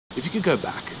If you could go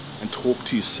back and talk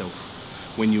to yourself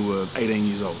when you were 18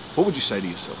 years old, what would you say to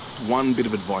yourself? One bit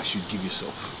of advice you'd give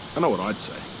yourself. I know what I'd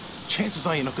say. Chances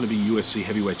are you're not going to be UFC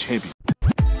heavyweight champion.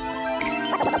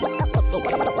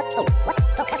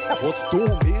 What's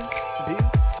doing, Biz?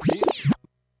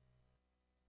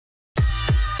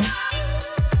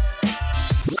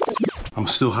 I'm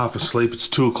still half asleep. It's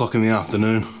 2 o'clock in the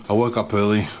afternoon. I woke up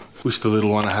early, wished the little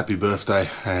one a happy birthday,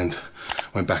 and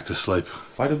went back to sleep.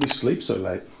 Why did we sleep so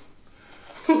late?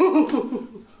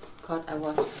 Because I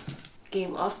was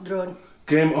Game of Thrones.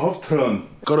 Game of Thrones.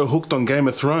 Got her hooked on Game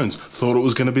of Thrones. Thought it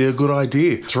was going to be a good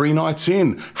idea. 3 nights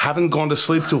in, haven't gone to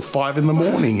sleep till 5 in the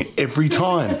morning every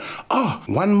time. Oh,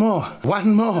 one more.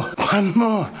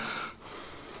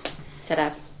 Shut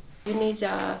up. You need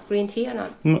green tea or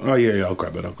not? No, oh yeah, I'll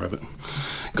grab it.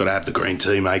 Gotta have the green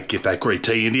tea, mate. Get that green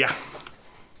tea in ya.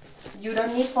 You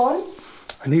don't need phone?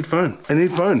 I need phone,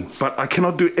 but I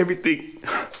cannot do everything.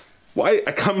 Why?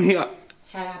 I come here.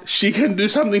 Shut up. She can do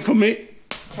something for me.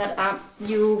 Shut up.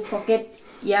 You forget,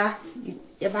 yeah,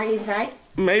 your bag inside?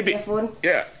 Maybe. Your phone?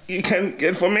 Yeah, you can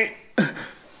get for me.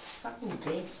 Fucking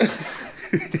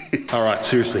bitch. All right,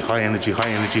 seriously, high energy.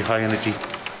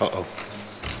 Uh-oh.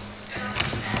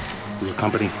 We got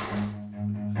company.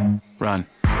 Run.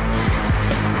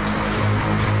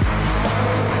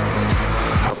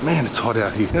 Oh man, it's hot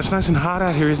out here. It's nice and hot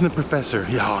out here, isn't it, Professor?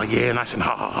 Yeah, oh, yeah, nice and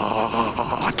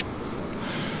hot.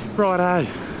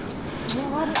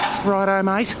 Righto,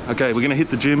 mate. Okay, we're gonna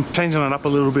hit the gym, changing it up a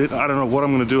little bit. I don't know what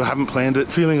I'm gonna do, I haven't planned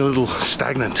it. Feeling a little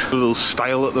stagnant, a little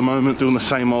stale at the moment, doing the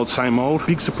same old.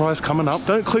 Big surprise coming up.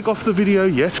 Don't click off the video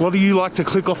yet. A lot of you like to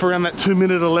click off around that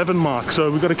 2:11 mark,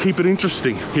 so we've got to keep it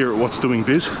interesting here at What's Doing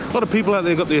Biz. A lot of people out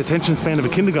there got the attention span of a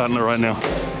kindergartner right now.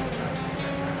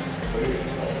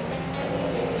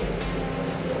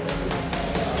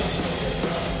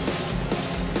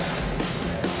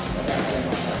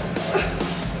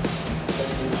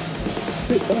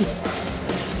 Sit down.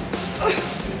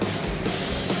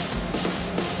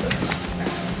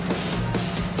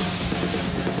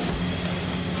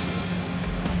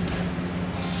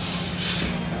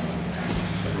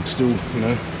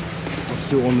 I'm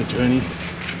still on the journey.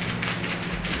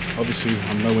 Obviously,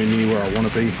 I'm nowhere near where I want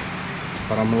to be,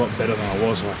 but I'm a lot better than I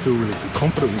was, and I feel really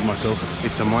confident with myself.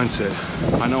 It's a mindset.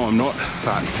 I know I'm not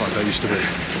fat like I used to be,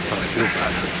 but I feel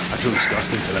fat. I feel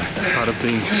disgusting today. Part of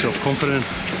being self-confident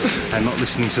and not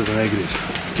listening to the negative.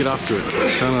 Get after it.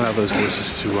 Don't allow those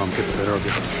voices to get the better of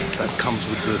you. That comes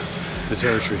with the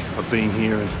territory of being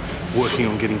here and working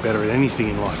on getting better at anything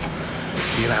in life.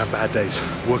 You're gonna have bad days.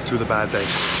 Work through the bad days.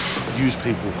 Use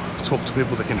people. Talk to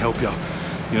people that can help you.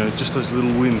 You know, just those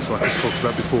little wins like I talked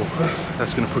about before.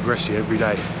 That's gonna progress you every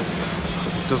day.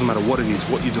 It doesn't matter what it is,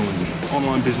 what you're doing.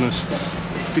 Online business,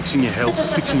 fixing your health,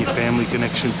 fixing your family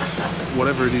connection,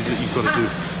 whatever it is that you've got to do.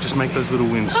 Just make those little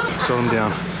wins. Jot them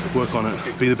down. Work on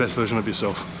it. Be the best version of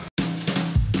yourself.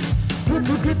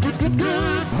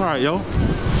 All right, y'all.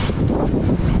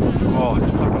 Oh,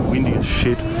 it's fucking windy as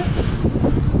shit.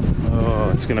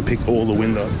 Oh, it's gonna pick all the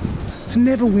wind up. It's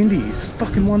never windy. It's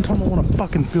fucking one time I want to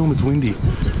fucking film, it's windy.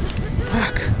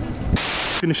 Fuck.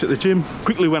 Finished at the gym,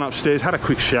 quickly went upstairs, had a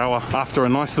quick shower after a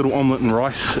nice little omelette and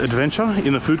rice adventure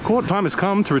in the food court. Time has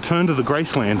come to return to the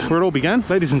Graceland, where it all began.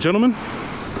 Ladies and gentlemen,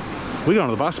 we're going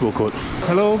to the basketball court.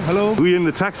 Hello. We're in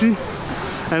the taxi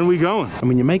and we're going. And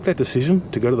when you make that decision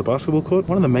to go to the basketball court,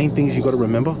 one of the main things you got to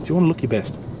remember is you want to look your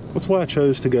best. That's why I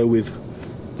chose to go with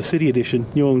the City Edition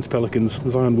New Orleans Pelicans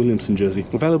Zion Williamson jersey.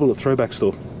 Available at Throwback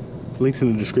Store. Links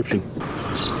in the description.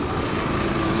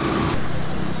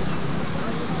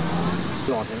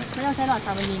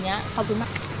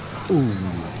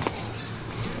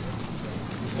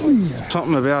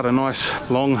 Something about a nice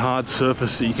long hard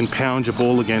surface that you can pound your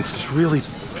ball against. This really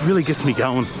gets me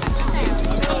going. So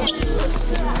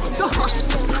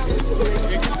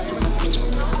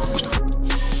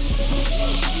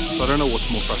I don't know what's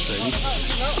more frustrating,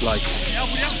 like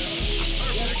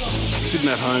sitting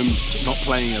at home not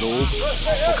playing at all,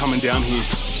 or coming down here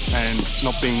and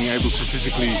not being able to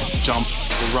physically jump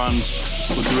or run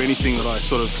or do anything that I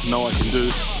sort of know I can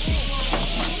do.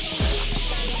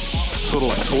 It's sort of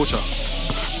like torture.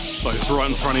 Like it's right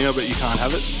in front of you, but you can't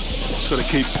have it. Just got to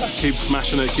keep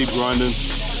smashing it, keep grinding.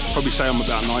 Probably say I'm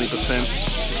about 90%,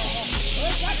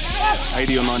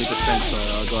 80 or 90%. So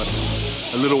I've got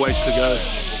a little ways to go.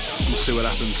 We'll see what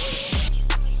happens.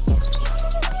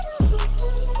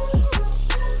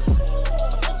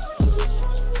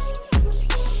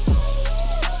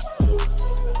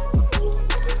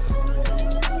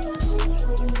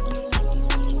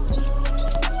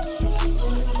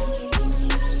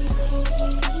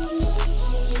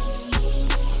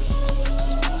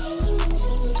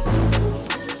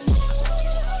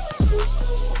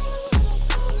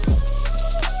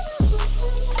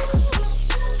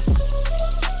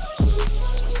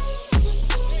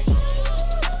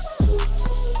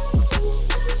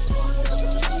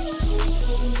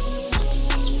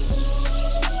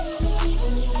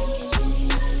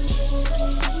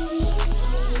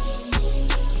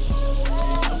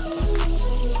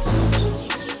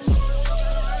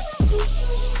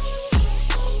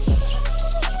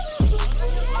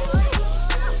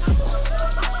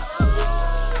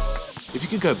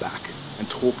 could go back and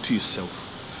talk to yourself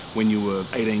when you were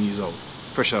 18 years old,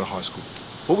 fresh out of high school,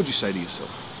 what would you say to yourself?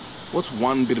 What's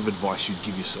one bit of advice you'd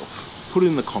give yourself? Put it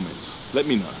in the comments. Let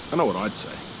me know. I know what I'd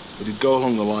say. It'd go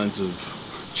along the lines of,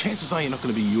 chances are you're not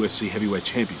going to be UFC heavyweight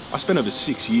champion. I spent over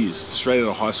 6 years straight out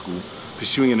of high school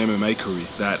pursuing an MMA career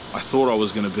that I thought I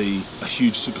was going to be a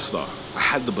huge superstar. I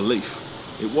had the belief.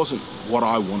 It wasn't what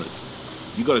I wanted.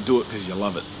 You got to do it because you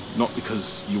love it, not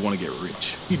because you want to get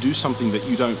rich. You do something that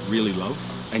you don't really love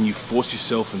and you force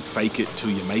yourself and fake it till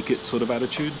you make it sort of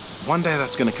attitude, one day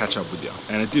that's going to catch up with you.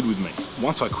 And it did with me.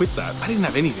 Once I quit that, I didn't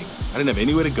have anything. I didn't have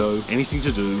anywhere to go, anything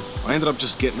to do. I ended up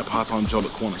just getting a part-time job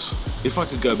at Qantas. If I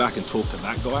could go back and talk to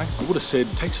that guy, I would have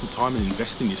said, take some time and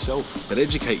invest in yourself, but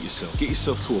educate yourself. Get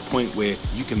yourself to a point where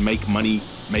you can make money,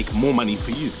 make more money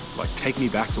for you. Like, take me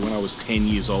back to when I was 10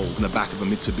 years old in the back of a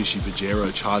Mitsubishi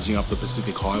Pajero charging up the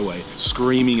Pacific Highway,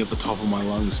 screaming at the top of my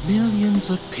lungs, millions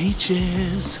of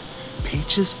peaches.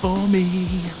 Peaches for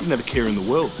me. Didn't have a care in the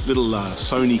world. Little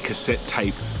Sony cassette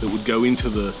tape that would go into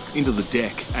the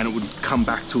deck and it would come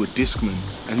back to a Discman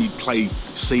and you'd play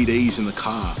CDs in the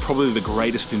car. Probably the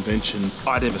greatest invention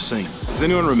I'd ever seen. Does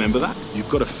anyone remember that? You've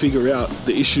got to figure out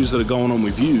the issues that are going on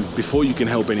with you before you can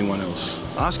help anyone else.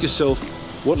 Ask yourself,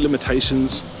 what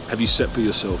limitations have you set for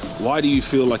yourself? Why do you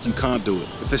feel like you can't do it?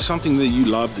 If there's something that you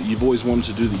love, that you've always wanted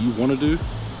to do, that you want to do,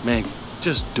 man,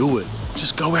 just do it.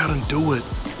 Just go out and do it.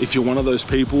 If you're one of those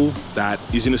people that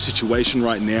is in a situation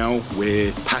right now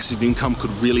where passive income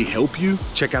could really help you,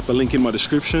 check out the link in my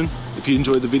description. If you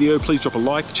enjoyed the video, please drop a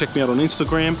like, check me out on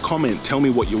Instagram, comment, tell me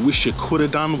what you wish you could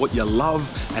have done, what you love,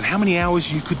 and how many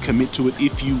hours you could commit to it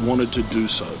if you wanted to do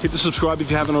so. Hit the subscribe if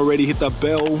you haven't already, hit that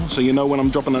bell so you know when I'm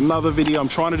dropping another video. I'm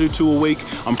trying to do 2 a week.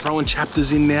 I'm throwing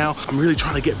chapters in now. I'm really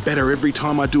trying to get better every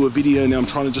time I do a video now. I'm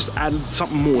trying to just add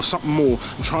something more.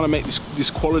 I'm trying to make this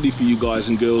quality for you guys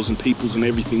and girls and peoples and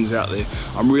everything's out there.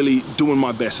 I'm really doing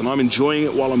my best and I'm enjoying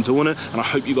it while I'm doing it, and I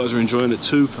hope you guys are enjoying it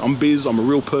too. I'm Biz, I'm a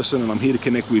real person, and I'm here to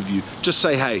connect with you. Just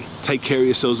say hey, take care of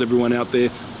yourselves, everyone out there.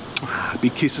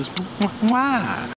 Big kisses.